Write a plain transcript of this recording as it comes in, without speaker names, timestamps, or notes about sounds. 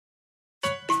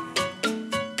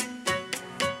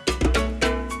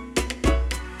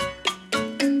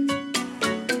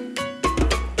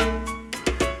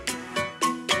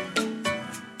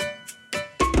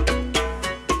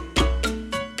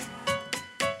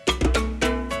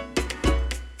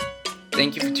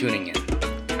Thank you for tuning in.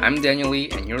 I'm Daniel Lee,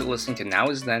 and you're listening to Now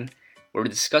Is Then, where we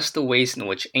discuss the ways in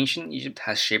which ancient Egypt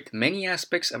has shaped many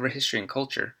aspects of our history and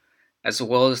culture, as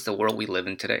well as the world we live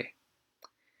in today.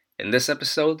 In this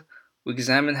episode, we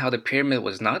examine how the pyramid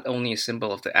was not only a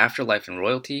symbol of the afterlife and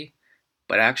royalty,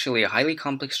 but actually a highly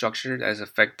complex structure that has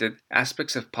affected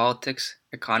aspects of politics,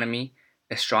 economy,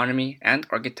 astronomy, and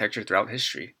architecture throughout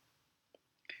history.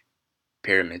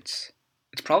 Pyramids.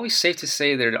 It's probably safe to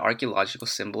say they're the archaeological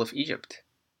symbol of Egypt.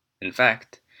 In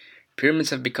fact, pyramids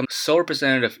have become so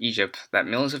representative of Egypt that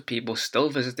millions of people still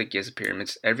visit the Giza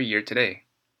pyramids every year today.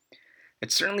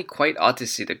 It's certainly quite odd to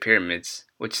see the pyramids,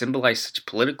 which symbolized such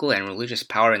political and religious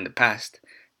power in the past,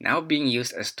 now being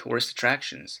used as tourist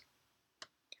attractions.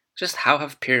 Just how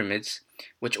have pyramids,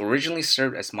 which originally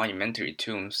served as monumentary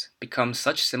tombs, become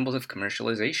such symbols of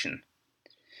commercialization?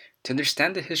 To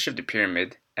understand the history of the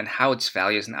pyramid and how its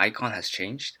value as an icon has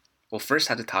changed, we'll first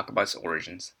have to talk about its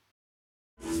origins.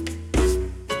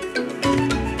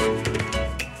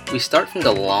 We start from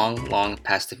the long, long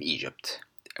past of Egypt,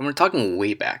 and we're talking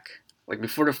way back, like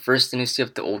before the first dynasty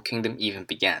of the Old Kingdom even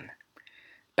began.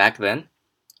 Back then,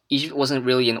 Egypt wasn't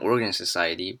really an organized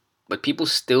society, but people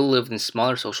still lived in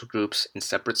smaller social groups in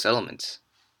separate settlements.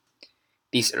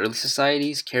 These early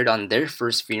societies carried on their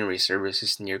first funerary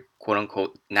services near quote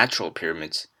unquote natural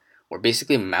pyramids, or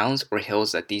basically mounds or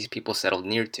hills that these people settled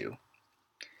near to.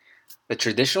 The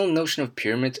traditional notion of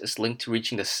pyramids as linked to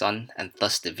reaching the sun and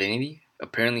thus divinity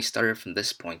apparently started from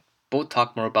this point. We'll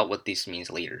talk more about what this means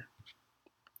later.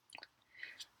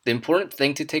 The important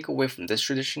thing to take away from this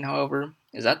tradition, however,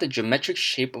 is that the geometric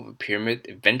shape of a pyramid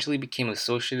eventually became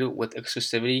associated with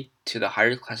exclusivity to the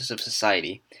higher classes of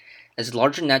society, as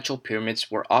larger natural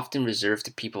pyramids were often reserved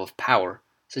to people of power,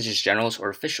 such as generals or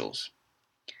officials.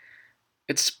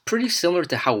 It's pretty similar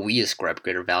to how we ascribe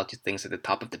greater value to things at the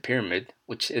top of the pyramid,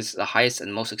 which is the highest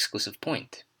and most exclusive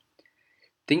point.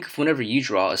 Think of whenever you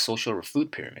draw a social or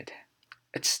food pyramid.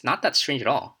 It's not that strange at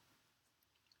all.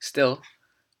 Still,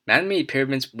 man-made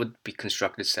pyramids would be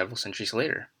constructed several centuries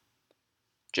later.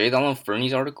 J. Donald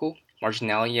Fernie's article,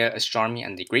 Marginalia, Astronomy,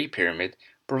 and the Great Pyramid,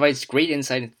 provides great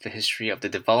insight into the history of the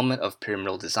development of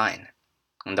pyramidal design.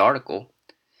 In the article,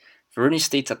 Fernie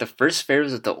states that the first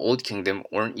pharaohs of the Old Kingdom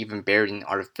weren't even buried in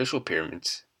artificial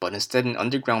pyramids, but instead in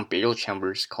underground burial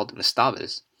chambers called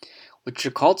mastabas, which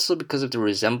are called so because of the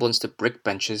resemblance to brick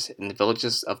benches in the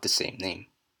villages of the same name.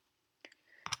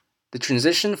 The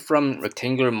transition from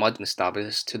rectangular mud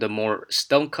mastabas to the more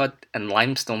stone-cut and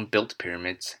limestone-built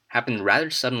pyramids happened rather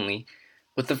suddenly,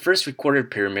 with the first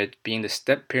recorded pyramid being the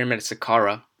Step Pyramid at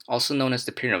Saqqara, also known as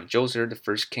the Pyramid of Djoser, the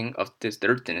first king of the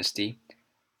Third Dynasty,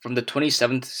 from the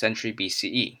 27th century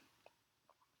BCE.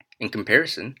 In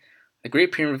comparison, the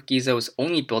Great Pyramid of Giza was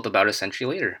only built about a century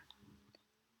later.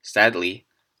 Sadly,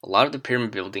 a lot of the pyramid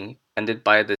building ended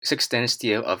by the 6th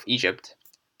dynasty of Egypt,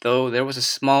 though there was a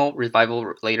small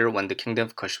revival later when the kingdom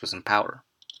of Kush was in power.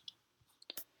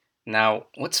 Now,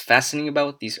 what's fascinating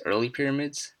about these early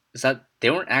pyramids is that they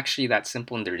weren't actually that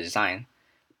simple in their design,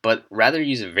 but rather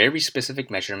use very specific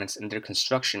measurements in their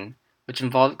construction, which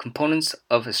involved components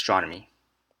of astronomy.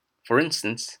 For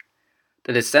instance,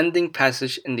 the descending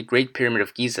passage in the Great Pyramid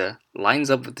of Giza lines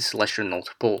up with the celestial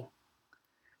North Pole.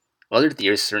 Other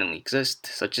theories certainly exist,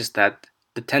 such as that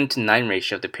the 10 to 9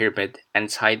 ratio of the pyramid and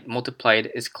its height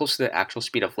multiplied is close to the actual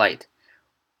speed of light,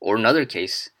 or another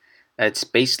case, that its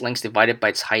base length divided by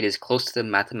its height is close to the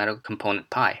mathematical component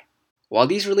pi. While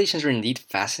these relations are indeed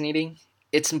fascinating,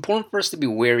 it's important for us to be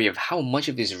wary of how much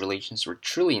of these relations were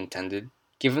truly intended,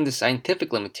 given the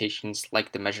scientific limitations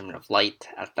like the measurement of light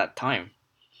at that time.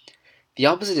 The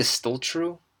opposite is still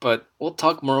true, but we'll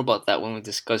talk more about that when we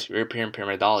discuss European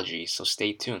pyramidology, so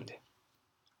stay tuned.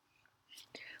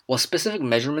 While specific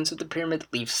measurements of the pyramid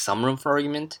leave some room for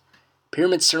argument,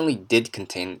 pyramids certainly did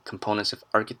contain components of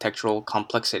architectural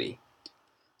complexity.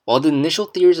 While the initial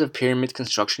theories of pyramid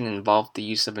construction involved the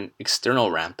use of an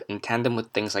external ramp in tandem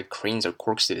with things like cranes or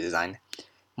corkscrew design,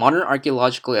 modern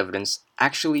archaeological evidence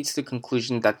actually leads to the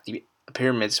conclusion that the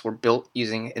pyramids were built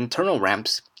using internal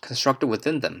ramps constructed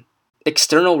within them.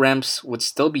 External ramps would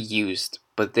still be used,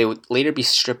 but they would later be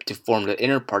stripped to form the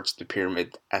inner parts of the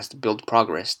pyramid as the build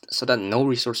progressed, so that no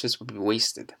resources would be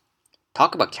wasted.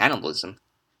 Talk about cannibalism.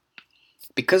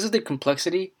 Because of their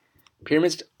complexity,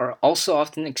 pyramids are also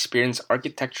often experience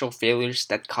architectural failures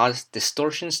that cause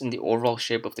distortions in the overall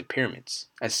shape of the pyramids,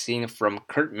 as seen from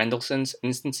Kurt Mendelssohn's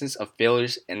instances of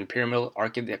failures in pyramidal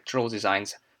architectural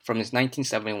designs from his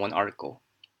 1971 article.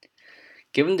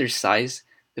 Given their size,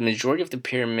 the majority of the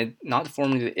pyramid not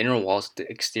forming the inner walls of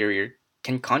the exterior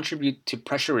can contribute to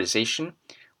pressurization,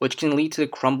 which can lead to the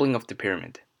crumbling of the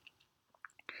pyramid.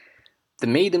 The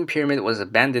Maiden Pyramid was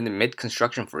abandoned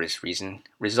mid-construction for this reason,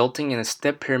 resulting in a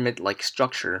step pyramid-like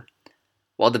structure,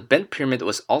 while the Bent Pyramid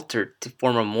was altered to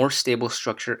form a more stable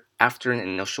structure after an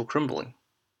initial crumbling.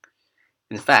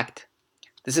 In fact,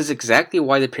 this is exactly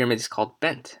why the pyramid is called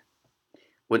bent.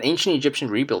 When ancient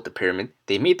Egyptians rebuilt the pyramid,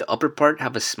 they made the upper part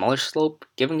have a smaller slope,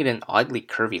 giving it an oddly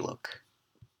curvy look.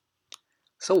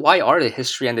 So why are the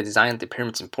history and the design of the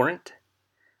pyramids important?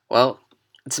 Well,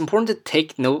 it's important to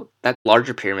take note that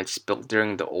larger pyramids built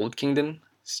during the Old Kingdom,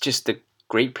 such as the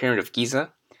Great Pyramid of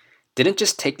Giza, didn't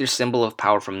just take their symbol of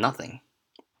power from nothing.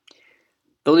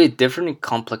 Though they differed in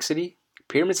complexity,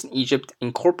 pyramids in Egypt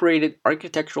incorporated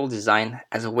architectural design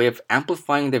as a way of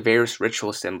amplifying the various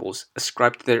ritual symbols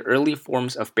ascribed to their early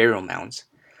forms of burial mounds,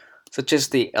 such as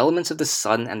the elements of the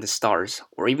sun and the stars,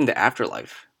 or even the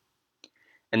afterlife.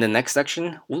 In the next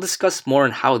section, we'll discuss more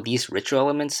on how these ritual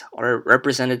elements are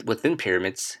represented within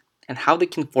pyramids and how they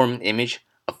can form an image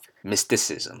of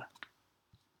mysticism.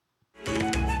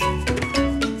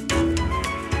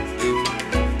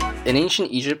 In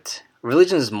ancient Egypt,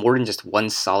 religion is more than just one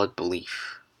solid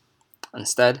belief.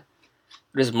 Instead,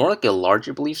 it is more like a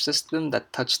larger belief system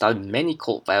that touched on many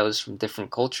cult vows from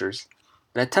different cultures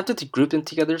and attempted to group them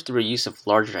together through a use of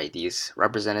larger ideas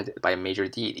represented by major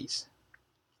deities.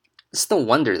 It's no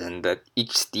wonder then that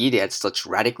each deity had such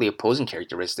radically opposing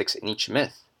characteristics in each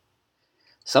myth.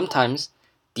 Sometimes,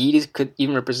 deities could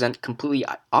even represent completely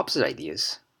opposite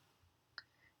ideas.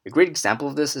 A great example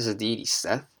of this is the deity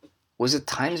Seth, who was at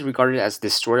times regarded as the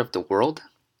destroyer of the world,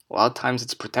 while at times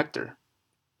its protector.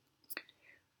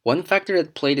 One factor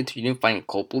that played into unifying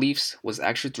cult beliefs was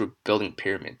actually through building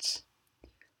pyramids.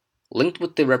 Linked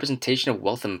with the representation of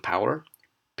wealth and power,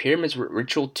 pyramids were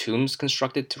ritual tombs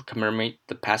constructed to commemorate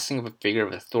the passing of a figure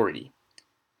of authority.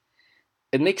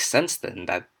 It makes sense then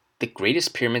that the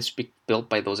greatest pyramids be built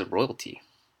by those of royalty.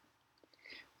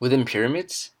 Within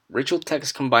pyramids, ritual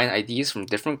texts combine ideas from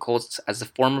different cults as a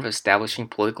form of establishing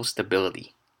political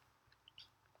stability.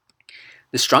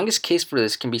 The strongest case for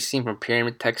this can be seen from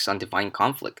pyramid texts on divine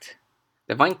conflict.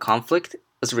 Divine conflict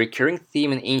was a recurring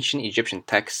theme in ancient Egyptian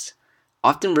texts,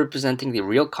 often representing the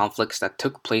real conflicts that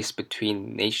took place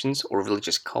between nations or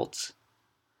religious cults.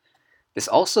 This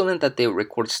also meant that they would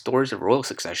record stories of royal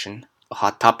succession, a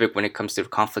hot topic when it comes to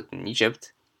conflict in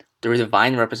Egypt, through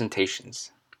divine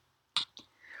representations.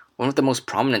 One of the most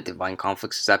prominent divine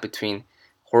conflicts is that between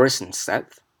Horus and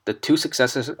Seth, the two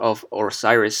successors of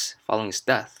Osiris following his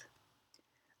death.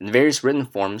 In various written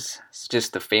forms, such as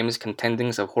the famous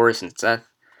contendings of Horus and Seth,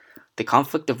 the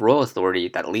conflict of royal authority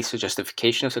that leads to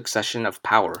justification of succession of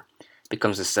power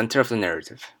becomes the center of the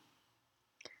narrative.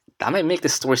 That might make the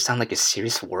story sound like a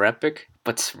serious war epic,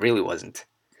 but it really wasn't.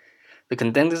 The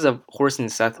contendings of Horus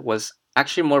and Seth was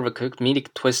actually more of a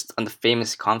comedic twist on the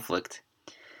famous conflict,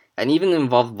 and even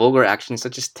involved vulgar actions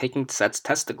such as taking Seth's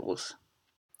testicles.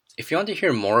 If you want to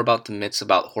hear more about the myths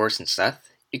about Horus and Seth,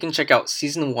 you can check out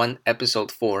Season 1,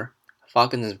 Episode 4,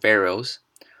 Falcons and Pharaohs,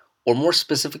 or more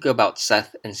specifically about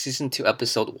Seth in Season 2,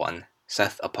 Episode 1,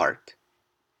 Seth Apart.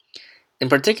 In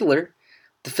particular,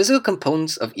 the physical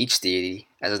components of each deity,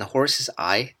 as in Horus's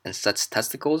eye and Seth's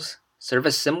testicles, serve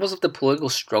as symbols of the political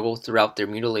struggle throughout their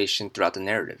mutilation throughout the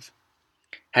narrative.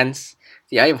 Hence,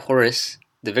 the eye of Horus,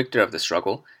 the victor of the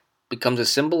struggle, becomes a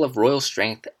symbol of royal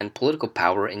strength and political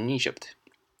power in Egypt.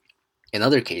 In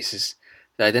other cases,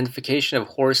 the identification of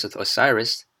Horus with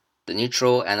Osiris, the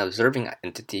neutral and observing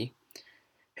entity,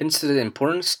 hints to the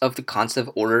importance of the concept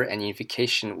of order and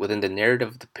unification within the narrative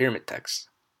of the pyramid text.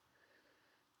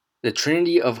 The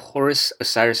trinity of Horus,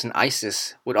 Osiris, and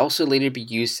Isis would also later be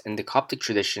used in the Coptic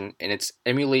tradition in its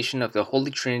emulation of the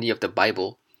Holy Trinity of the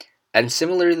Bible, and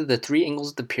similarly the three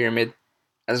angles of the pyramid,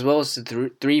 as well as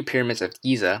the three pyramids of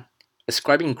Giza,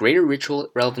 ascribing greater ritual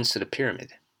relevance to the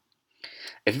pyramid.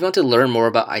 If you want to learn more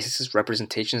about Isis's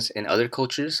representations in other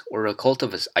cultures, or a cult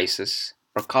of Isis,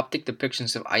 or Coptic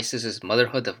depictions of Isis's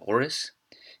motherhood of Horus,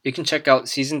 you can check out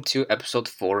Season 2, Episode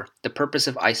 4, The Purpose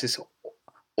of Isis,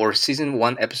 or Season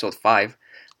 1, Episode 5,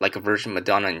 Like a Virgin,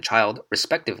 Madonna, and Child,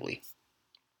 respectively.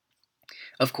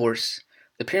 Of course,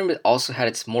 the pyramid also had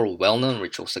its more well-known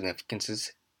ritual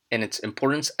significances and its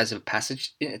importance as a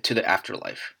passage to the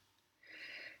afterlife.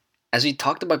 As we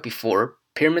talked about before,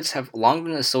 pyramids have long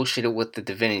been associated with the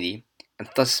divinity, and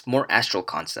thus more astral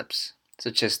concepts,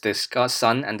 such as the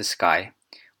sun and the sky,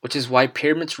 which is why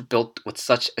pyramids were built with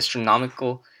such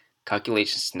astronomical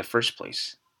calculations in the first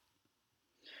place.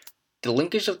 The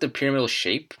linkage of the pyramidal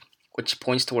shape, which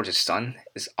points towards the sun,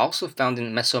 is also found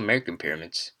in Mesoamerican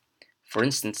pyramids. For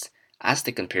instance,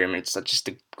 Aztecan pyramids, such as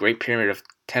the Great Pyramid of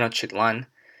Tenochtitlan,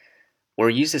 were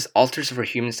used as altars for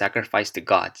human sacrifice to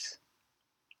gods.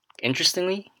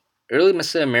 Interestingly, Early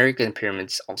Mesoamerican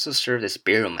pyramids also served as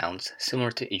burial mounds, similar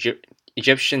to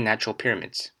Egyptian natural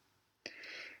pyramids.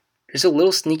 Here's a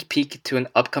little sneak peek to an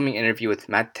upcoming interview with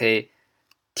Mate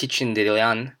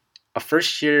Tichindelyan, a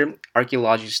first-year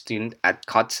archaeology student at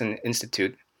Kotsen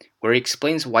Institute, where he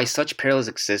explains why such parallels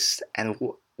exist and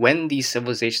when these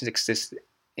civilizations exist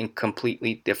in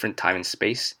completely different time and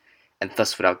space, and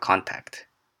thus without contact.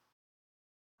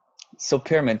 So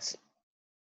pyramids.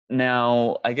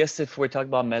 Now, I guess if we're talking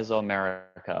about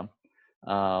Mesoamerica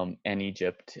and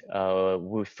Egypt,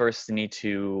 we first need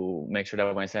to make sure that we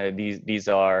understand that these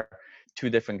are two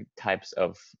different types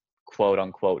of quote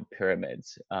unquote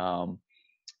pyramids.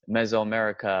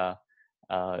 Mesoamerica,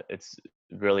 it's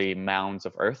really mounds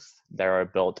of earth that are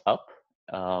built up,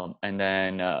 and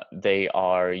then they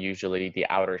are usually the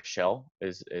outer shell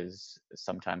is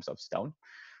sometimes of stone.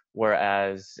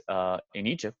 Whereas in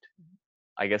Egypt,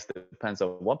 I guess it depends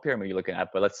on what pyramid you're looking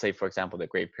at, but let's say, for example, the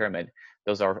Great Pyramid.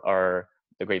 Those are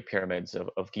the Great Pyramids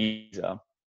of Giza.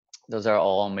 Those are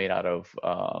all made out of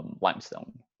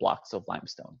limestone, blocks of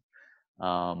limestone.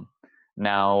 Um,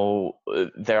 Now,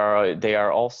 they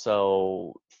are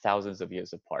also thousands of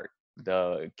years apart.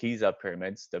 The Giza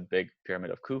pyramids, the big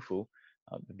pyramid of Khufu,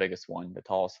 the biggest one, the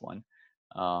tallest one,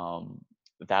 um,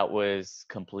 that was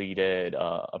completed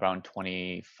around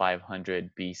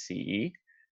 2500 BCE,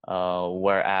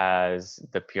 whereas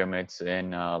the pyramids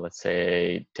in, let's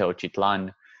say,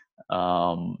 Teotihuacan,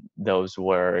 those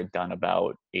were done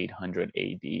about 800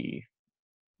 AD,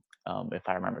 if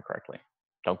I remember correctly.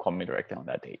 Don't quote me directly on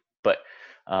that date, but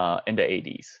in the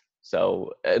 80s.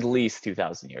 So at least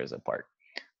 2,000 years apart.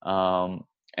 Um,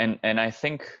 and I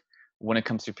think when it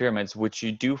comes to pyramids, which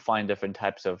you do find different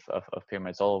types of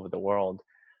pyramids all over the world,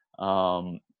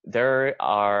 there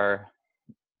are,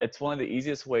 it's one of the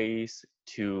easiest ways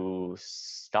to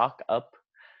stock up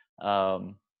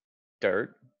um,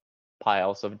 dirt,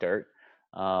 piles of dirt,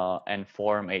 and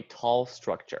form a tall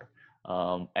structure,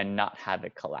 and not have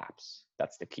it collapse.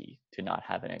 That's the key, to not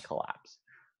having it collapse.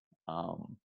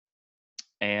 Um,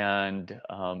 and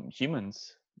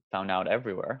humans found out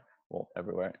everywhere, well,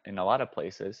 everywhere, in a lot of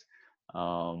places,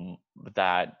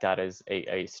 that that is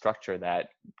a structure that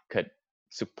could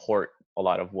support a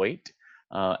lot of weight,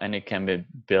 and it can be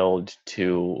built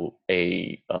to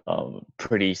a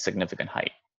pretty significant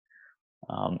height.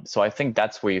 So I think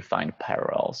that's where you find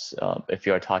parallels if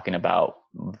you're talking about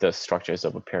the structures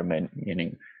of a pyramid,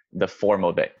 meaning the form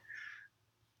of it.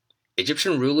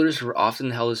 Egyptian rulers were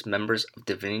often held as members of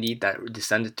divinity that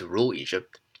descended to rule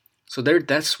Egypt, so their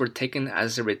deaths were taken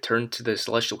as a return to the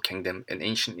celestial kingdom in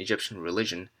ancient Egyptian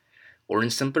religion, or in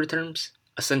simpler terms,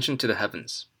 ascension to the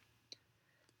heavens.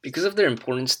 Because of their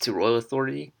importance to royal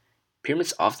authority,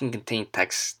 pyramids often contain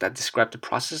texts that describe the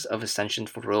process of ascension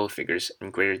for royal figures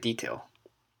in greater detail.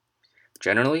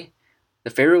 Generally, the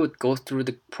pharaoh would go through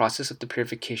the process of the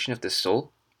purification of the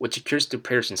soul, which occurs through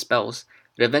prayers and spells,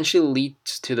 that eventually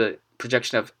leads to the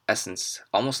projection of essence,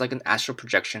 almost like an astral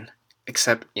projection,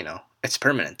 except, it's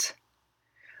permanent.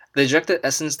 The ejected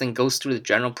essence then goes through the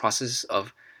general process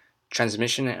of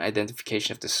transmission and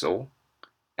identification of the soul,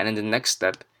 and in the next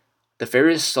step, the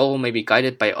pharaoh's soul may be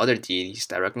guided by other deities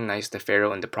that recognize the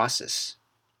pharaoh in the process.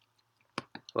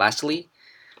 Lastly,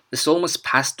 the soul must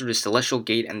pass through the celestial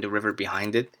gate and the river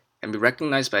behind it, and be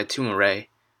recognized by Atumare,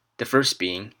 the first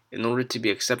being, in order to be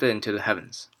accepted into the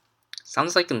heavens.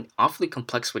 Sounds like an awfully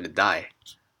complex way to die.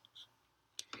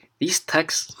 These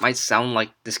texts might sound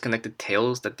like disconnected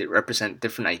tales that they represent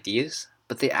different ideas,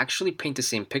 but they actually paint the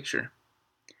same picture.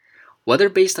 Whether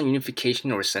based on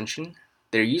unification or ascension,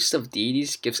 their use of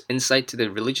deities gives insight to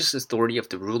the religious authority of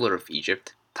the ruler of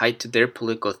Egypt, tied to their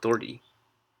political authority.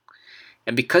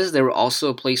 And because they were also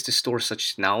a place to store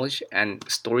such knowledge and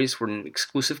stories for an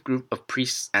exclusive group of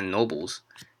priests and nobles,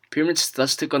 pyramids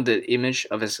thus took on the image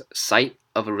of a site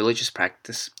of a religious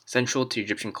practice central to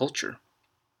Egyptian culture.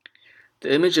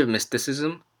 The image of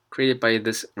mysticism created by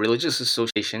this religious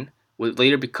association would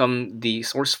later become the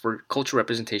source for cultural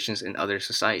representations in other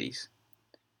societies.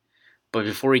 But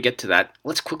before we get to that,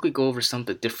 let's quickly go over some of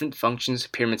the different functions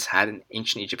pyramids had in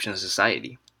ancient Egyptian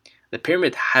society. The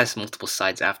pyramid has multiple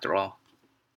sides after all.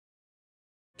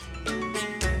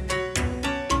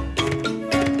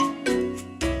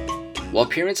 While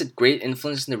pyramids had great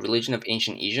influence in the religion of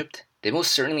ancient Egypt, they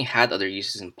most certainly had other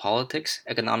uses in politics,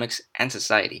 economics, and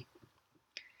society.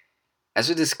 As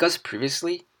we discussed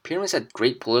previously, pyramids had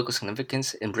great political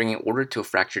significance in bringing order to a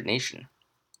fractured nation.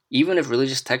 Even if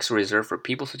religious texts were reserved for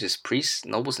people such as priests,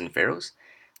 nobles, and pharaohs,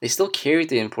 they still carried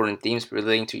the important themes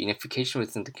relating to unification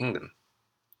within the kingdom.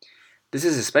 This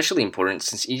is especially important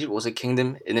since Egypt was a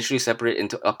kingdom initially separated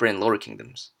into upper and lower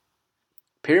kingdoms.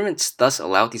 Pyramids thus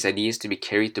allowed these ideas to be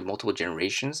carried through multiple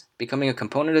generations, becoming a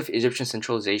component of Egyptian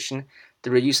centralization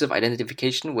through the use of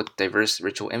identification with diverse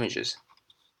ritual images.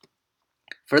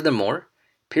 Furthermore,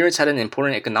 pyramids had an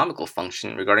important economical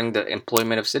function regarding the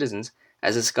employment of citizens,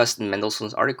 as discussed in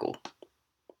Mendelssohn's article.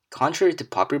 Contrary to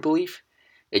popular belief,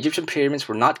 Egyptian pyramids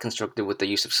were not constructed with the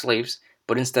use of slaves,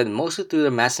 but instead mostly through the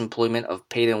mass employment of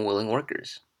paid and willing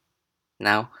workers.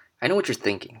 Now, I know what you're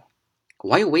thinking.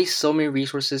 Why waste so many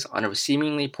resources on a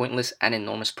seemingly pointless and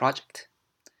enormous project?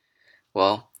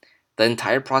 Well, the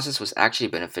entire process was actually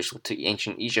beneficial to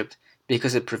ancient Egypt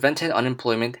because it prevented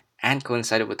unemployment and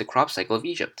coincided with the crop cycle of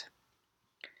Egypt.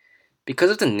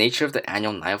 Because of the nature of the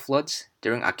annual Nile floods,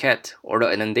 during Akhet, or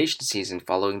the inundation season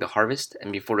following the harvest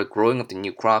and before the growing of the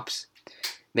new crops,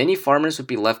 many farmers would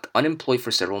be left unemployed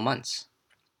for several months.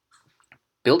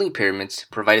 Building pyramids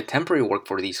provided temporary work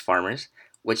for these farmers,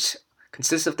 which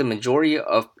consists of the majority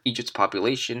of Egypt's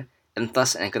population and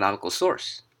thus an economical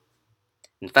source.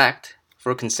 In fact,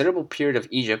 for a considerable period of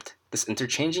Egypt, this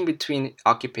interchanging between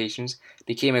occupations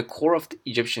became a core of the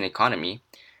Egyptian economy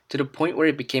to the point where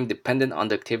it became dependent on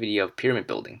the activity of pyramid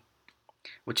building,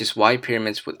 which is why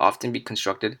pyramids would often be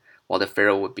constructed while the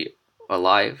pharaoh would be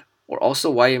alive, or also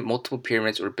why multiple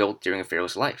pyramids were built during a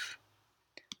pharaoh's life.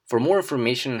 For more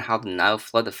information on how the Nile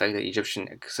flood affected Egyptian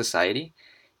society,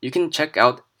 you can check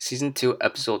out Season 2,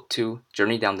 Episode 2,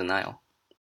 Journey Down the Nile.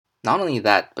 Not only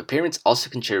that, but pyramids also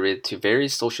contributed to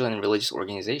various social and religious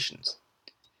organizations.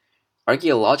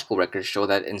 Archaeological records show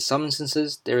that in some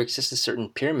instances there existed certain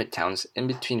pyramid towns in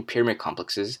between pyramid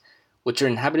complexes which are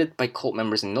inhabited by cult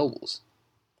members and nobles.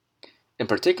 In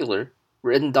particular,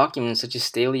 written documents such as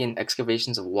Stelaean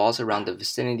excavations of walls around the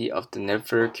vicinity of the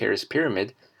Neferkeres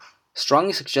pyramid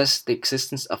strongly suggest the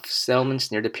existence of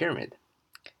settlements near the pyramid.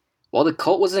 While the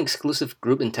cult was an exclusive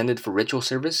group intended for ritual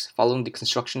service following the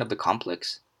construction of the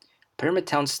complex, pyramid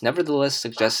towns nevertheless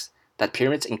suggest that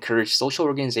pyramids encouraged social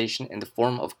organization in the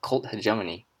form of cult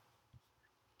hegemony.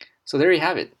 So there you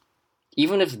have it.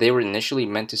 Even if they were initially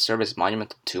meant to serve as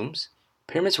monumental tombs,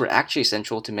 pyramids were actually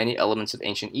central to many elements of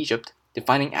ancient Egypt,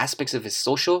 defining aspects of its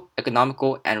social,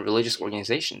 economical, and religious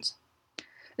organizations.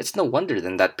 It's no wonder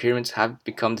then that pyramids have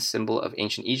become the symbol of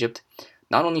ancient Egypt,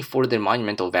 not only for their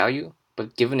monumental value,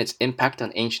 but given its impact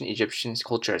on ancient Egyptian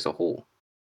culture as a whole.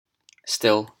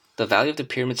 Still, the value of the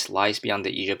pyramids lies beyond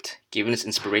the Egypt, given its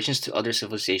inspirations to other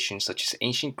civilizations such as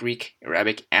ancient Greek,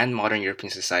 Arabic, and modern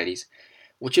European societies,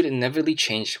 which would inevitably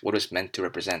change what it was meant to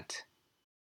represent.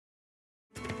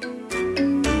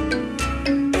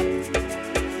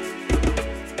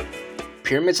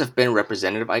 Pyramids have been a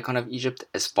representative icon of Egypt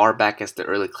as far back as the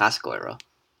early classical era.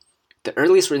 The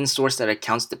earliest written source that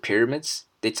accounts the pyramids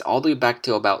dates all the way back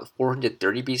to about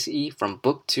 430 BCE from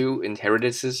Book 2 in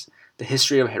Herodotus' The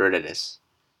History of Herodotus.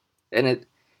 In it,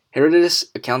 Herodotus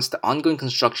accounts the ongoing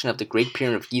construction of the Great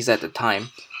Pyramid of Giza at the time,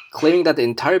 claiming that the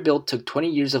entire build took 20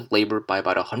 years of labor by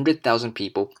about 100,000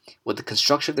 people, with the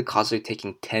construction of the causeway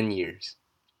taking 10 years.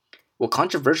 While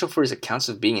controversial for his accounts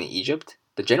of being in Egypt,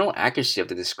 the general accuracy of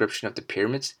the description of the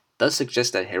pyramids does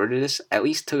suggest that Herodotus at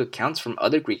least took accounts from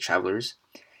other Greek travelers,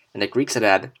 and the Greeks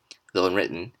had, though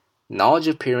unwritten, knowledge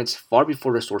of pyramids far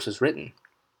before the source was written.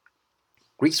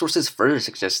 Greek sources further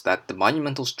suggest that the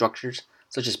monumental structures,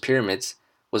 such as pyramids,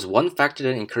 was one factor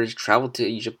that encouraged travel to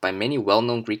Egypt by many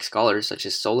well-known Greek scholars such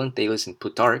as Solon, Thales, and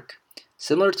Plutarch,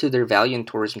 similar to their value in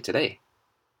tourism today.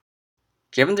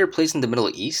 Given their place in the Middle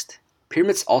East,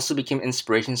 pyramids also became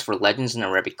inspirations for legends in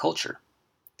Arabic culture.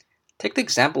 Take the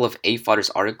example of A. Fodder's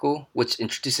article, which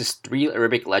introduces 3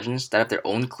 Arabic legends that have their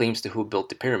own claims to who built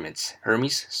the pyramids: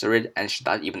 Hermes, Surid, and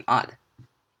Shaddad ibn Ad.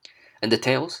 In the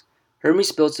tales,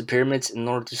 Hermes builds the pyramids in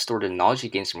order to store the knowledge he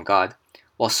gains from God,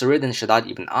 while Surid and Shaddad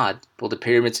ibn Ad build the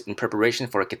pyramids in preparation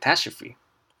for a catastrophe.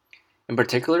 In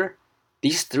particular,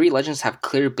 these 3 legends have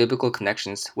clear biblical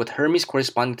connections, with Hermes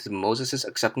corresponding to Moses'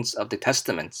 acceptance of the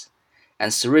Testaments,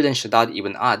 and Surid and Shaddad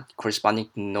ibn Ad corresponding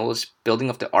to Noah's building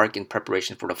of the ark in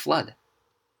preparation for the flood.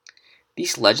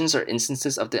 These legends are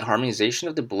instances of the harmonization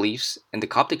of the beliefs in the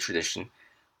Coptic tradition,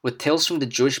 with tales from the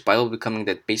Jewish Bible becoming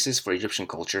the basis for Egyptian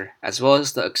culture, as well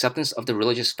as the acceptance of the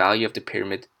religious value of the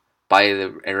pyramid by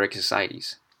the Arabic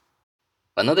societies.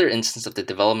 Another instance of the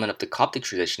development of the Coptic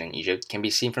tradition in Egypt can be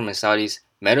seen from Masaudi's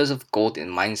Meadows of Gold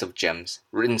and Mines of Gems,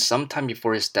 written sometime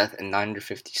before his death in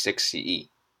 956 CE.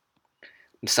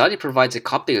 Masaudi provides a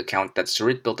Coptic account that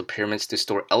Surid built the pyramids to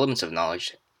store elements of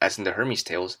knowledge, as in the Hermes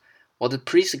tales, while the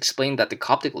priests explain that the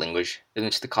Coptic language, in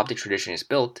which the Coptic tradition is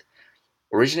built,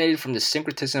 originated from the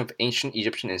syncretism of ancient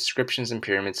Egyptian inscriptions and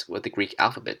pyramids with the Greek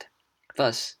alphabet.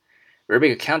 Thus,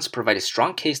 Arabic accounts provide a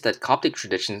strong case that Coptic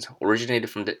traditions originated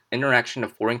from the interaction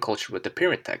of foreign culture with the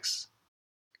pyramid texts.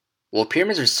 While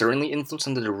pyramids are certainly influenced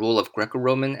under the rule of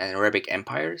Greco-Roman and Arabic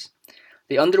empires,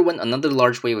 they underwent another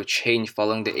large wave of change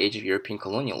following the age of European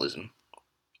colonialism.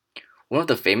 One of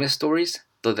the famous stories,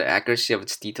 though the accuracy of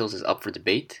its details is up for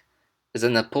debate, is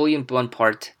that Napoleon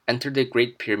Bonaparte entered the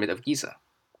Great Pyramid of Giza.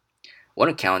 One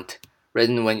account,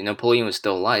 written when Napoleon was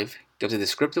still alive, gives a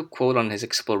descriptive quote on his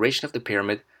exploration of the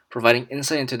pyramid, providing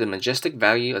insight into the majestic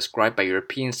value ascribed by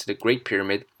Europeans to the Great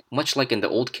Pyramid, much like in the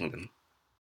Old Kingdom.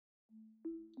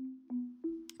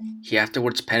 He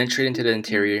afterwards penetrated into the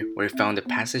interior, where he found a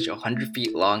passage 100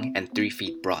 feet long and 3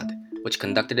 feet broad, which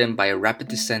conducted him by a rapid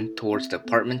descent towards the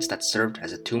apartments that served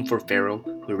as a tomb for Pharaoh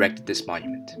who erected this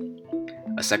monument.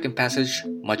 A second passage,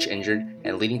 much injured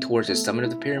and leading towards the summit of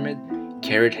the pyramid,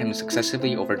 carried him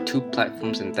successively over 2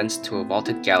 platforms and thence to a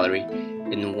vaulted gallery,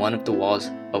 in one of the walls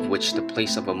of which the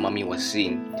place of a mummy was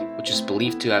seen, which is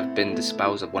believed to have been the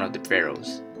spouse of one of the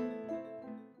pharaohs.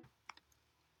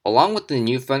 Along with the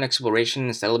newfound exploration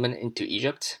and settlement into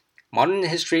Egypt, modern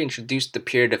history introduced the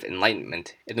period of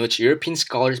Enlightenment, in which European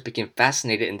scholars became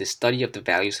fascinated in the study of the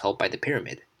values held by the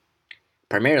pyramid.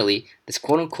 Primarily, this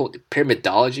quote-unquote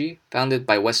pyramidology, founded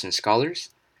by Western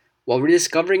scholars, while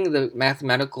rediscovering the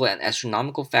mathematical and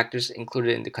astronomical factors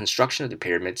included in the construction of the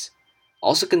pyramids,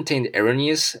 also contained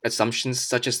erroneous assumptions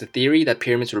such as the theory that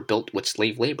pyramids were built with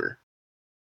slave labor.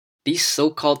 These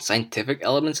so-called scientific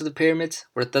elements of the pyramids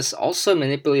were thus also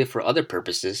manipulated for other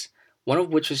purposes, one of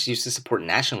which was used to support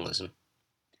nationalism.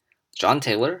 John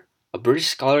Taylor, a British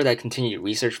scholar that continued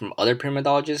research from other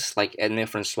pyramidologists like Edme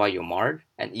Francois Yomard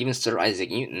and even Sir Isaac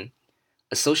Newton,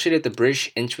 associated the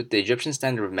British inch with the Egyptian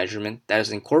standard of measurement that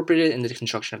is incorporated in the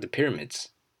construction of the pyramids.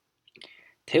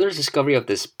 Taylor's discovery of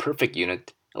this perfect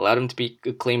unit allowed him to be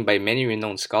acclaimed by many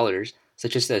renowned scholars,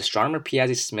 such as the astronomer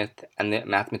Piazzi Smyth and the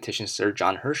mathematician Sir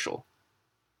John Herschel.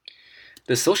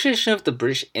 The association of the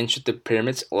British inch with the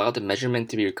pyramids allowed the measurement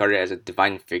to be regarded as a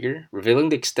divine figure, revealing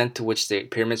the extent to which the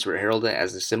pyramids were heralded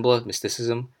as a symbol of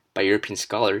mysticism by European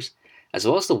scholars, as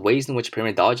well as the ways in which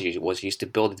pyramidology was used to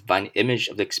build the divine image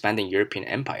of the expanding European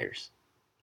empires.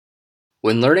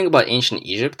 When learning about ancient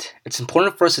Egypt, it's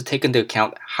important for us to take into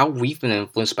account how we've been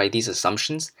influenced by these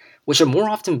assumptions, which are more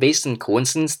often based on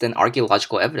coincidence than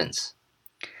archaeological evidence.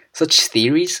 Such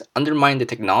theories undermine the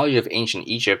technology of ancient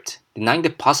Egypt, denying the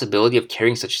possibility of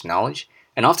carrying such knowledge,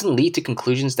 and often lead to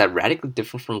conclusions that radically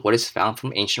differ from what is found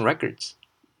from ancient records.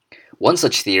 One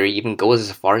such theory even goes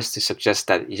as far as to suggest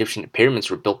that Egyptian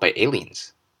pyramids were built by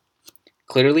aliens.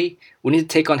 Clearly, we need to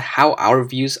take on how our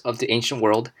views of the ancient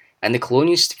world and the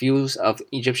colonialist views of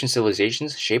Egyptian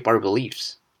civilizations shape our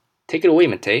beliefs. Take it away,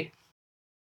 Mate.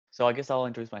 So I guess I'll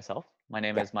introduce myself. My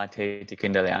name Yeah. is Mate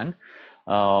Tikindalian.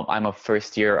 I'm a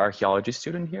first-year archaeology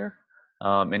student here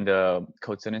in the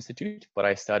Khotan Institute, but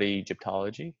I study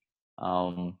Egyptology.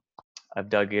 Um, I've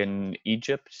dug in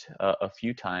Egypt a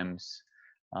few times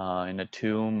in a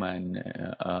tomb and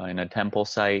in a temple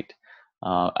site.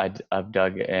 I've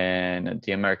dug in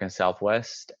the American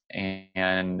Southwest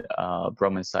and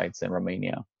Roman sites in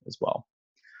Romania as well.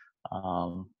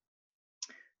 Um,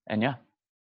 and yeah.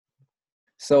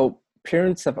 So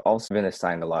pyramids have also been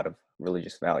assigned a lot of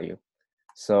religious value.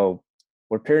 So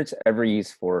were pyramids ever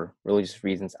used for religious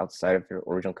reasons outside of their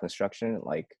original construction,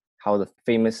 like how the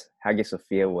famous Hagia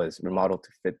Sophia was remodeled to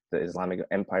fit the Islamic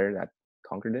empire that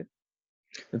conquered it?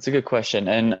 That's a good question.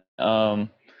 And are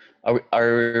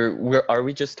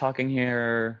we just talking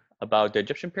here about the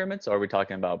Egyptian pyramids, or are we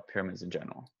talking about pyramids in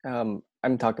general?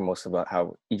 I'm talking most about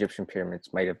how Egyptian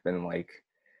pyramids might have been like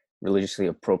religiously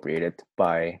appropriated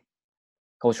by,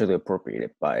 culturally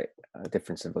appropriated by a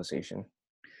different civilization.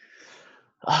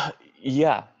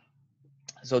 Yeah.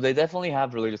 So they definitely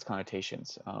have religious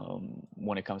connotations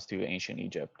when it comes to ancient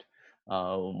Egypt,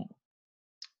 um,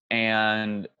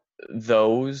 and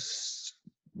those,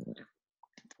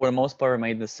 for the most part,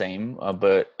 remain the same,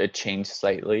 but it changed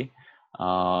slightly.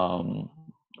 Um,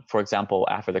 for example,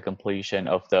 after the completion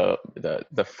of the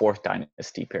fourth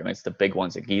dynasty pyramids, the big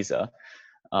ones at Giza,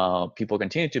 people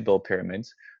continued to build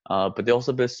pyramids, but they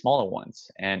also built smaller ones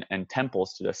and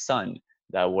temples to the sun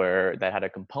that had a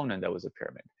component that was a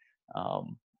pyramid.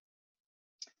 Um,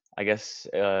 I guess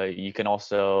you can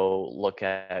also look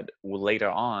at later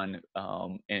on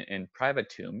in private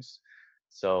tombs.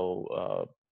 So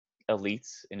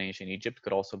elites in ancient Egypt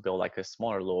could also build like a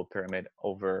smaller little pyramid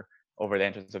over the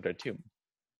entrance of their tomb,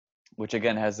 which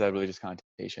again has a religious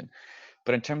connotation.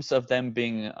 But in terms of them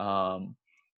being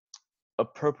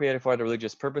appropriated for other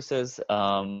religious purposes,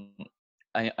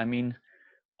 I mean,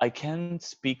 I can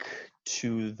speak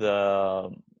to the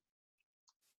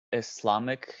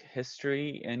Islamic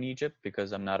history in Egypt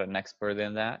because I'm not an expert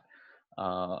in that.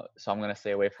 So I'm gonna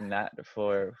stay away from that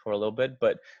for a little bit.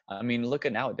 But I mean, look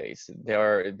at nowadays. There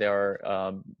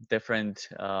are different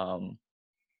um,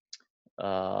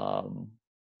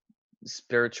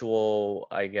 spiritual,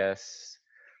 I guess,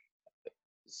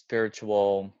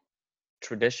 spiritual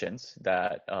traditions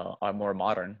that are more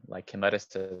modern, like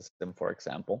Kemeticism, for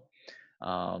example,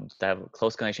 that have a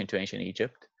close connection to ancient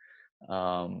Egypt.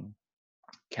 Um,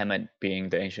 Kemet being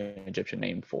the ancient Egyptian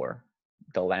name for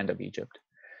the land of Egypt.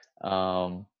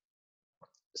 Um,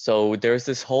 so there's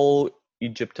this whole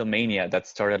Egyptomania that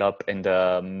started up in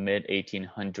the mid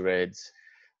 1800s,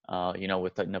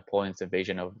 with Napoleon's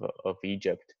invasion of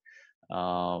Egypt,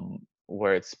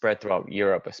 where it spread throughout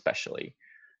Europe, especially.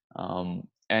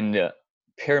 And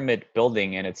pyramid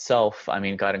building in itself, I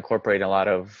mean, got incorporated in a lot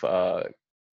of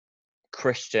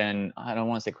Christian, I don't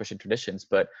want to say Christian traditions,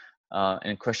 but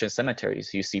in Christian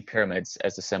cemeteries, you see pyramids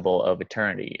as a symbol of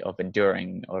eternity, of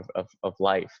enduring, of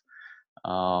life.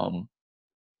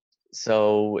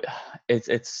 So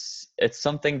it's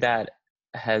something that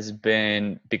has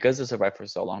been, because it's survived for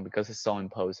so long, because it's so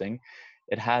imposing,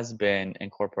 it has been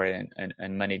incorporated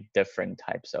in many different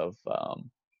types of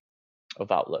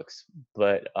outlooks.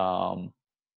 But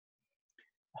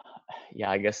yeah,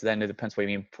 I guess then it depends what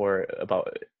you mean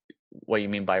what you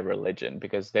mean by religion,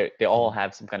 because they all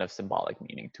have some kind of symbolic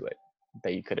meaning to it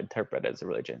that you could interpret as a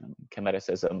religion.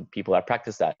 Kemeticism, people that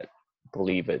practice that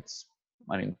believe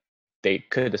I mean, they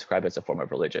could describe it as a form of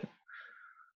religion.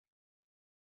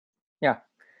 Yeah.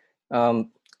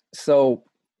 So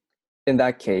in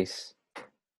that case,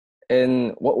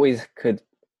 in what ways could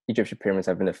Egyptian pyramids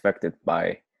have been affected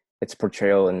by its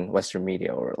portrayal in Western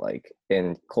media or like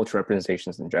in cultural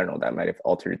representations in general that might have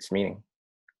altered its meaning?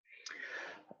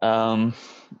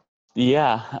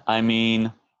 Yeah, I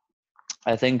mean,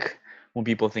 I think when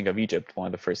people think of Egypt, one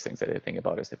of the first things that they think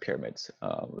about is the pyramids,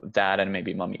 that and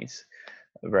maybe mummies,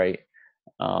 right?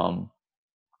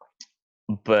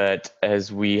 But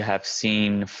as we have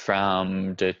seen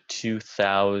from the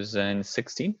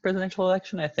 2016 presidential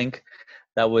election, I think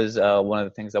that was one of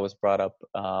the things that was brought up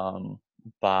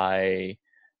by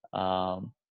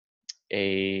um,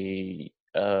 a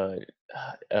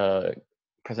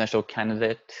presidential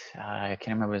candidate. I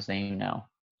can't remember his name now.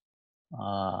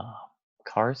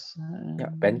 Carson. Yeah,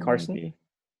 Ben Carson. Maybe?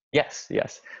 Yes,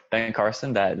 Ben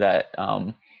Carson. That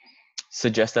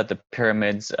suggests that the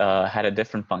pyramids had a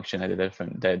different function,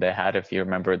 that they had. If you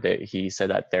remember, that he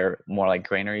said that they're more like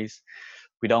granaries.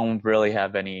 We don't really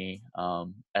have any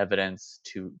evidence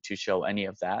to show any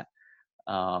of that.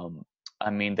 I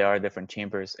mean, there are different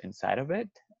chambers inside of it,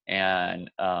 and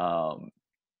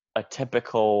a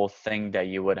typical thing that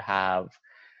you would have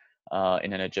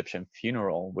in an Egyptian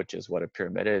funeral, which is what a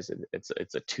pyramid is.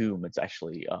 It's a tomb. It's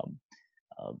actually,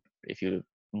 if you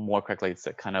more correctly, it's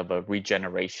a kind of a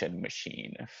regeneration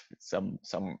machine. If some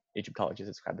Egyptologists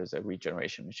describe it as a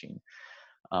regeneration machine.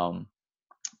 Yeah,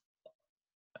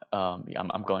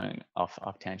 I'm going off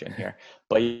tangent here,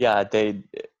 but yeah, they,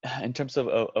 in terms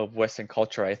of Western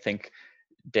culture, I think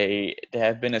they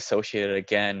have been associated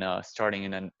again, starting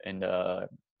in the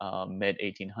mid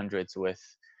 1800s with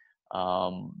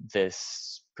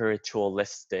this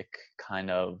spiritualistic kind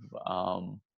of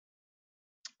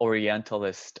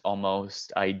Orientalist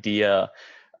almost idea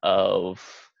of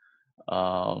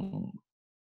um,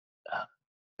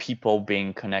 people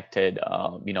being connected,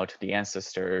 to the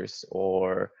ancestors,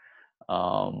 or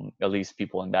at least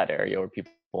people in that area, or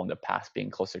people in the past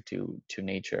being closer to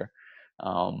nature.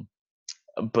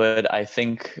 But I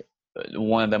think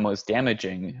one of the most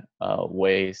damaging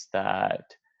ways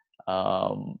that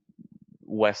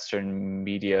Western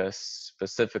media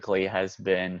specifically has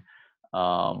been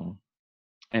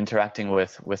interacting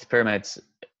with pyramids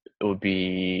would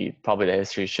be probably the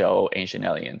history show Ancient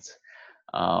Aliens,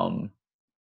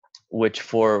 which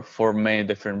for many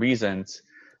different reasons,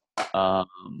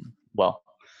 well,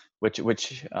 which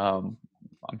I'm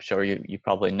sure you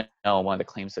probably know. One of the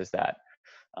claims is that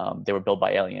they were built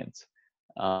by aliens,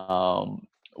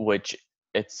 which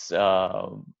it's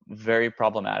very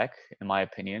problematic in my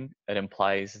opinion. It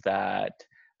implies that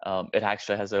it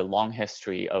actually has a long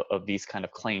history of these kind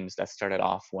of claims that started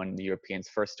off when the Europeans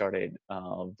first started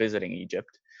visiting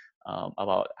Egypt,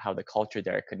 about how the culture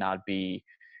there could not be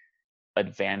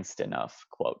advanced enough,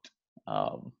 quote.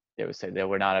 They would say they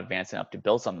were not advanced enough to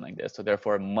build something like this, so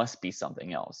therefore it must be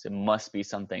something else. It must be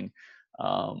something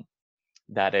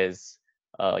that is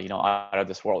out of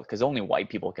this world, because only white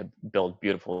people can build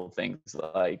beautiful things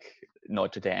like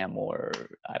Notre Dame, or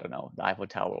I don't know, the Eiffel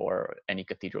Tower, or any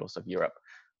cathedrals of Europe.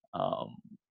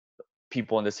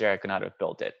 People in this area could not have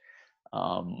built it.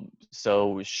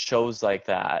 So shows like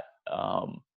that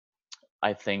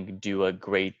I think, do a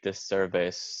great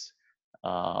disservice.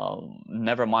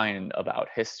 Never mind about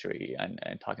history and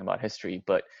talking about history,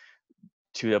 but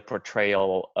to the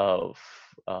portrayal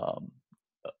um,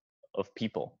 of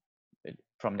people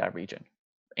from that region,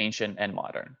 ancient and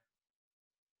modern.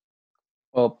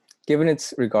 Well, given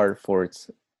its regard for its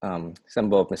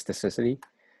symbol of mysticity,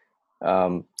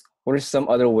 um, what are some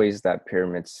other ways that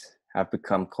pyramids have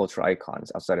become cultural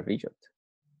icons outside of Egypt?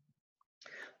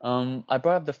 I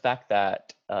brought up the fact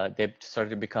that they've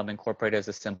started to become incorporated as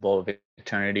a symbol of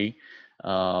eternity,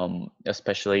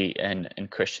 especially in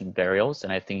Christian burials,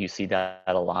 and I think you see that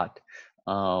a lot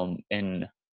um, in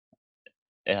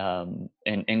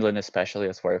in England, especially.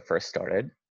 That's where it first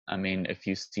started. I mean, if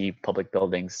you see public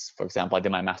buildings, for example, I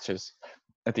did my master's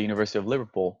at the University of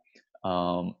Liverpool,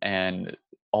 and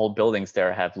all buildings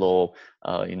there have little,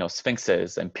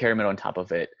 sphinxes and pyramid on top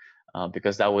of it,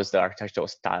 because that was the architectural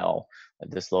style,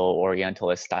 this little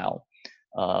Orientalist style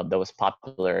that was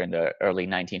popular in the early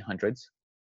 1900s,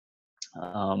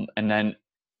 and then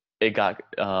it got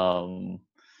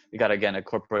again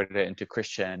incorporated into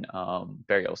Christian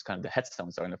burials. Kind of the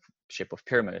headstones are in the shape of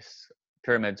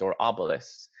pyramids or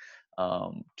obelisks,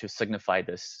 to signify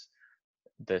this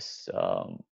this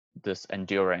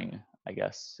enduring, I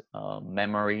guess,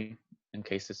 memory in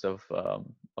cases of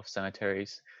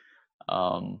cemeteries.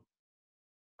 Um,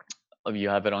 you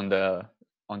have it on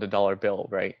the dollar bill,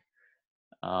 right?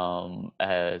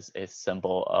 As a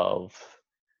symbol of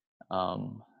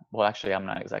well, actually, I'm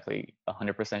not exactly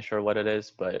 100% sure what it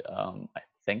is, but I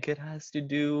think it has to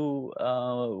do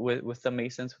with the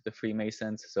Masons, with the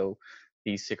Freemasons. So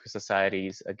these secret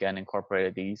societies again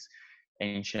incorporated these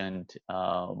ancient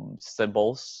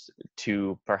symbols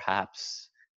to perhaps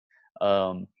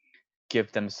um,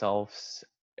 give themselves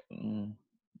um,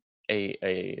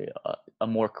 a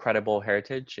more credible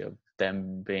heritage of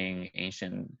them being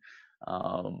ancient,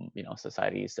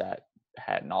 societies that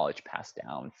had knowledge passed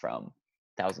down from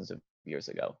thousands of years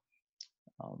ago.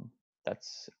 Um,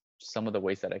 that's some of the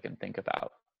ways that I can think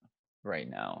about right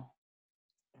now.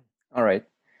 All right.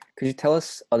 Could you tell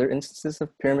us other instances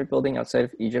of pyramid building outside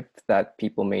of Egypt that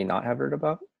people may not have heard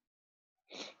about?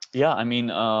 Yeah, I mean,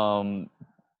 the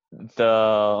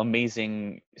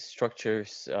amazing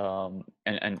structures,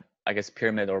 and I guess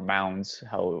pyramid or mounds,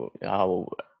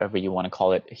 however you want to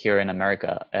call it, here in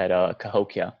America at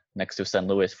Cahokia next to St.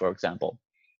 Louis, for example.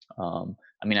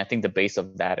 I mean, I think the base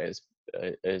of that is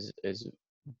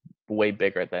way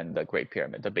bigger than the Great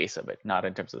Pyramid, the base of it, not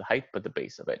in terms of the height, but the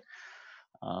base of it.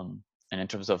 And in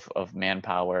terms of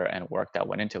manpower and work that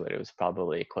went into it, it was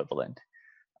probably equivalent.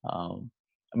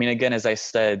 I mean, again, as I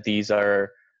said, these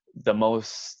are the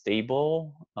most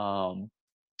stable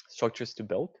structures to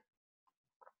build.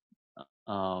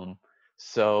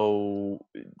 So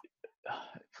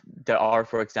there are,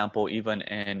 for example, even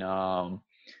in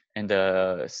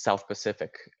the South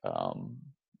Pacific.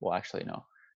 Well, actually,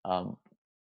 no.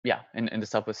 Yeah, in the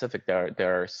South Pacific,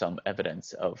 there are some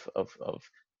evidence of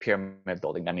pyramid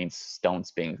building. That means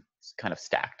stones being kind of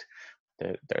stacked.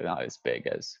 They're not as big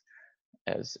as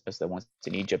the ones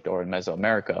in Egypt or in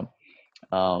Mesoamerica.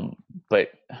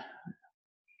 But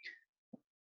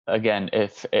again,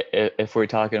 if we're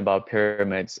talking about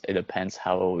pyramids, it depends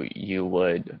how you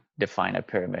would define a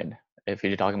pyramid. If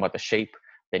you're talking about the shape,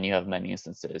 then you have many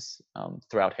instances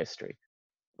throughout history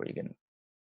where you can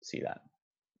see that.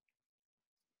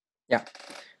 Yeah,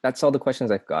 that's all the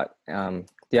questions I've got.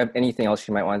 Do you have anything else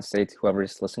you might want to say to whoever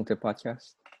is listening to the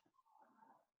podcast?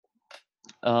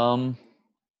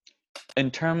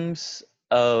 In terms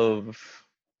of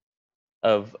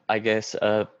I guess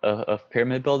of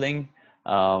pyramid building,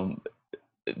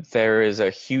 there is a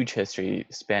huge history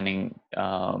spanning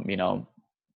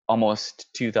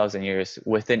almost 2,000 years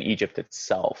within Egypt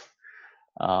itself,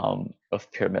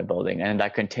 of pyramid building, and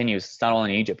that continues. It's not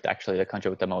only in Egypt, actually. The country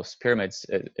with the most pyramids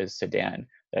is Sudan.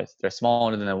 They're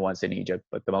smaller than the ones in Egypt,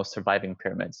 but the most surviving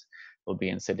pyramids will be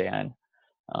in Sudan,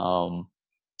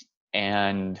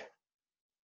 and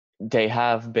they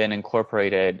have been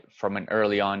incorporated from an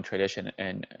early on tradition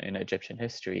in Egyptian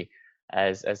history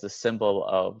as a symbol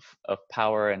of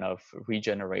power and of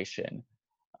regeneration.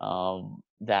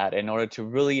 That in order to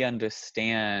really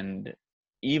understand,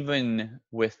 even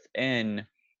within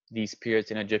these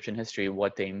periods in Egyptian history,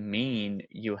 what they mean,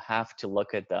 you have to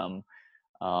look at them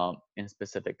in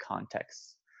specific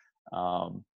contexts.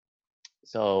 Um,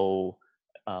 so,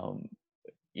 um,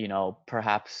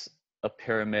 perhaps a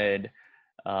pyramid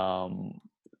um,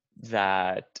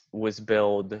 that was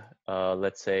built,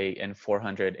 let's say, in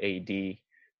 400 AD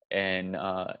in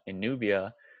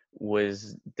Nubia,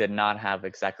 did not have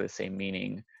exactly the same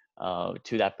meaning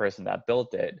to that person that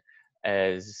built it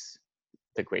as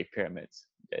the Great Pyramids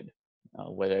did,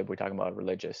 whether we're talking about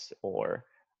religious or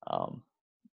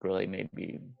really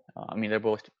maybe. I mean, they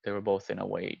were both in a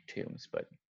way tombs, but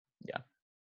yeah.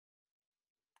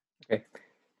 Okay.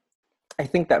 I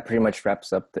think that pretty much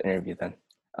wraps up the interview then.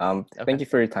 Okay. Thank you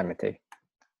for your time, Matei.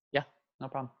 Yeah, no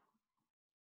problem.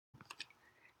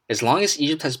 As long as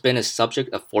Egypt has been a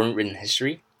subject of foreign written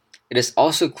history, it has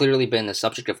also clearly been a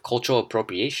subject of cultural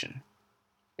appropriation.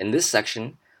 In this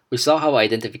section, we saw how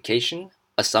identification,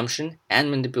 assumption, and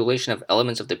manipulation of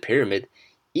elements of the pyramid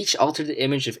each altered the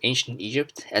image of ancient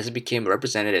Egypt as it became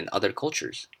represented in other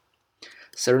cultures.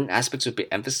 Certain aspects would be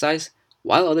emphasized,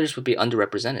 while others would be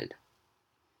underrepresented.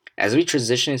 As we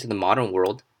transition into the modern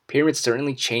world, pyramids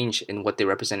certainly change in what they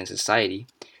represent in society,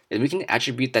 and we can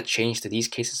attribute that change to these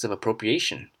cases of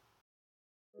appropriation.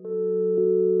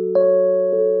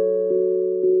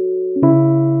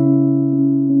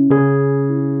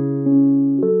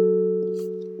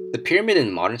 The pyramid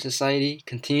in modern society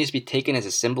continues to be taken as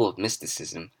a symbol of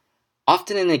mysticism,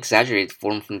 often in an exaggerated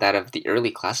form from that of the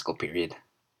early classical period.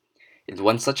 In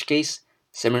one such case,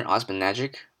 Semir Osman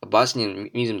Nagic, a Bosnian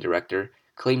museum director,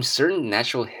 claims certain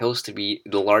natural hills to be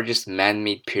the largest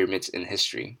man-made pyramids in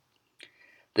history.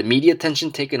 The media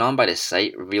attention taken on by the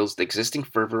site reveals the existing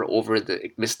fervor over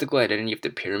the mystical identity of the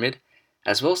pyramid,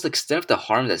 as well as the extent of the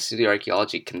harm that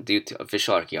pseudo-archaeology can do to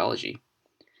official archaeology.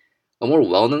 A more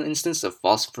well-known instance of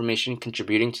false information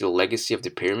contributing to the legacy of the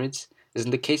pyramids is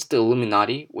in the case of the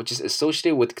Illuminati, which is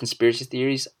associated with conspiracy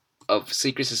theories of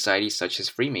secret societies such as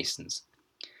Freemasons.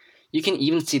 You can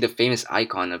even see the famous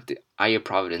icon of the Eye of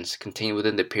Providence contained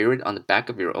within the pyramid on the back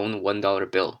of your own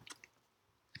 $1 bill.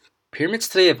 Pyramids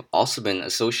today have also been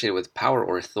associated with power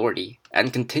or authority,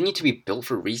 and continue to be built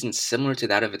for reasons similar to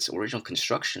that of its original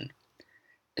construction.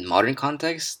 In modern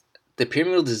contexts, the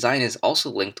pyramidal design is also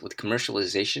linked with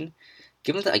commercialization,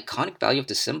 given the iconic value of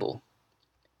the symbol.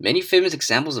 Many famous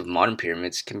examples of modern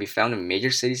pyramids can be found in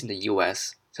major cities in the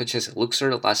US, such as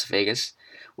Luxor, Las Vegas,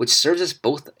 which serves as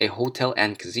both a hotel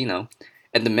and casino,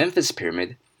 and the Memphis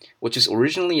Pyramid, which was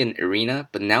originally an arena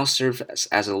but now serves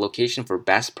as a location for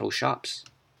Bass Pro Shops.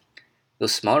 Though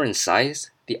smaller in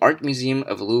size, the Art Museum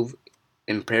of Louvre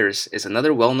in Paris is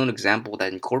another well-known example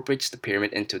that incorporates the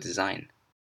pyramid into design.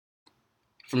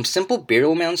 From simple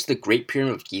burial mounds to the Great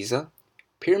Pyramid of Giza,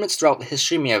 pyramids throughout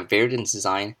history may have varied in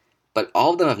design, but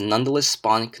all of them have nonetheless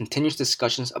spawned continuous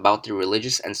discussions about their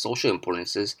religious and social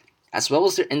importances, as well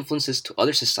as their influences to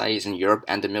other societies in Europe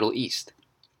and the Middle East.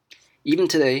 Even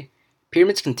today,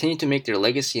 pyramids continue to make their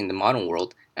legacy in the modern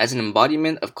world as an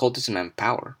embodiment of cultism and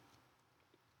power.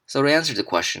 So to answer the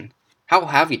question, how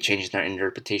have we changed our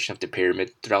interpretation of the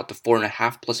pyramid throughout the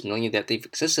 4.5+ million that they've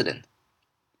existed in?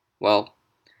 Well,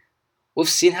 we've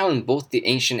seen how in both the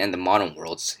ancient and the modern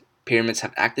worlds, pyramids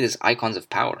have acted as icons of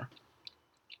power.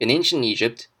 In ancient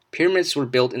Egypt, pyramids were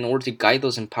built in order to guide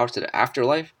those in power to the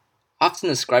afterlife, often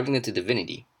ascribing them to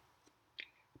divinity.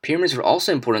 Pyramids were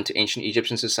also important to ancient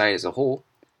Egyptian society as a whole,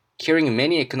 carrying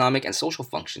many economic and social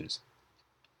functions.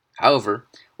 However,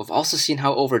 we've also seen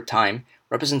how over time,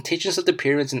 representations of the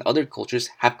pyramids in other cultures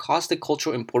have caused the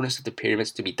cultural importance of the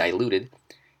pyramids to be diluted,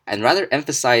 and rather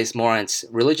emphasize more on its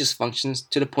religious functions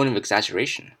to the point of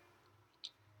exaggeration.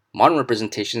 Modern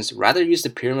representations rather use the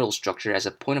pyramidal structure as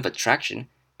a point of attraction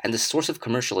and the source of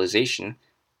commercialization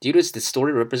due to its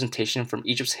distorted representation from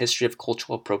Egypt's history of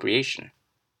cultural appropriation.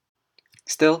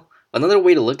 Still, another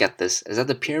way to look at this is that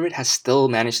the pyramid has still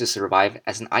managed to survive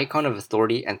as an icon of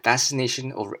authority and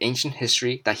fascination over ancient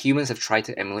history that humans have tried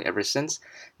to emulate ever since,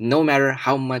 no matter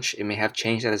how much it may have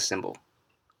changed as a symbol.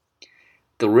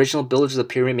 The original builders of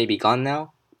the pyramid may be gone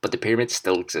now, but the pyramid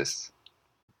still exists.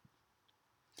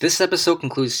 This episode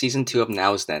concludes Season 2 of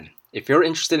Now Is Then. If you're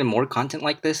interested in more content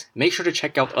like this, make sure to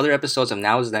check out other episodes of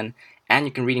Now Is Then, and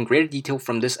you can read in greater detail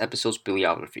from this episode's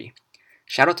bibliography.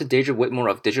 Shout out to Deidre Whitmore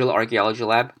of Digital Archaeology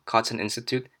Lab, Kotzen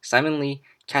Institute, Simon Lee,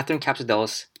 Catherine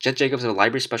Capsidelis, Jet Jacobs of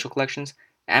Library Special Collections,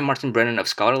 and Martin Brennan of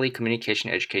Scholarly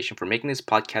Communication Education for making this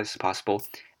podcast possible,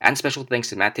 and special thanks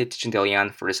to Matei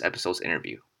Tichendelian for this episode's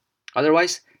interview.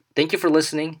 Otherwise, thank you for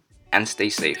listening, and stay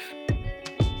safe.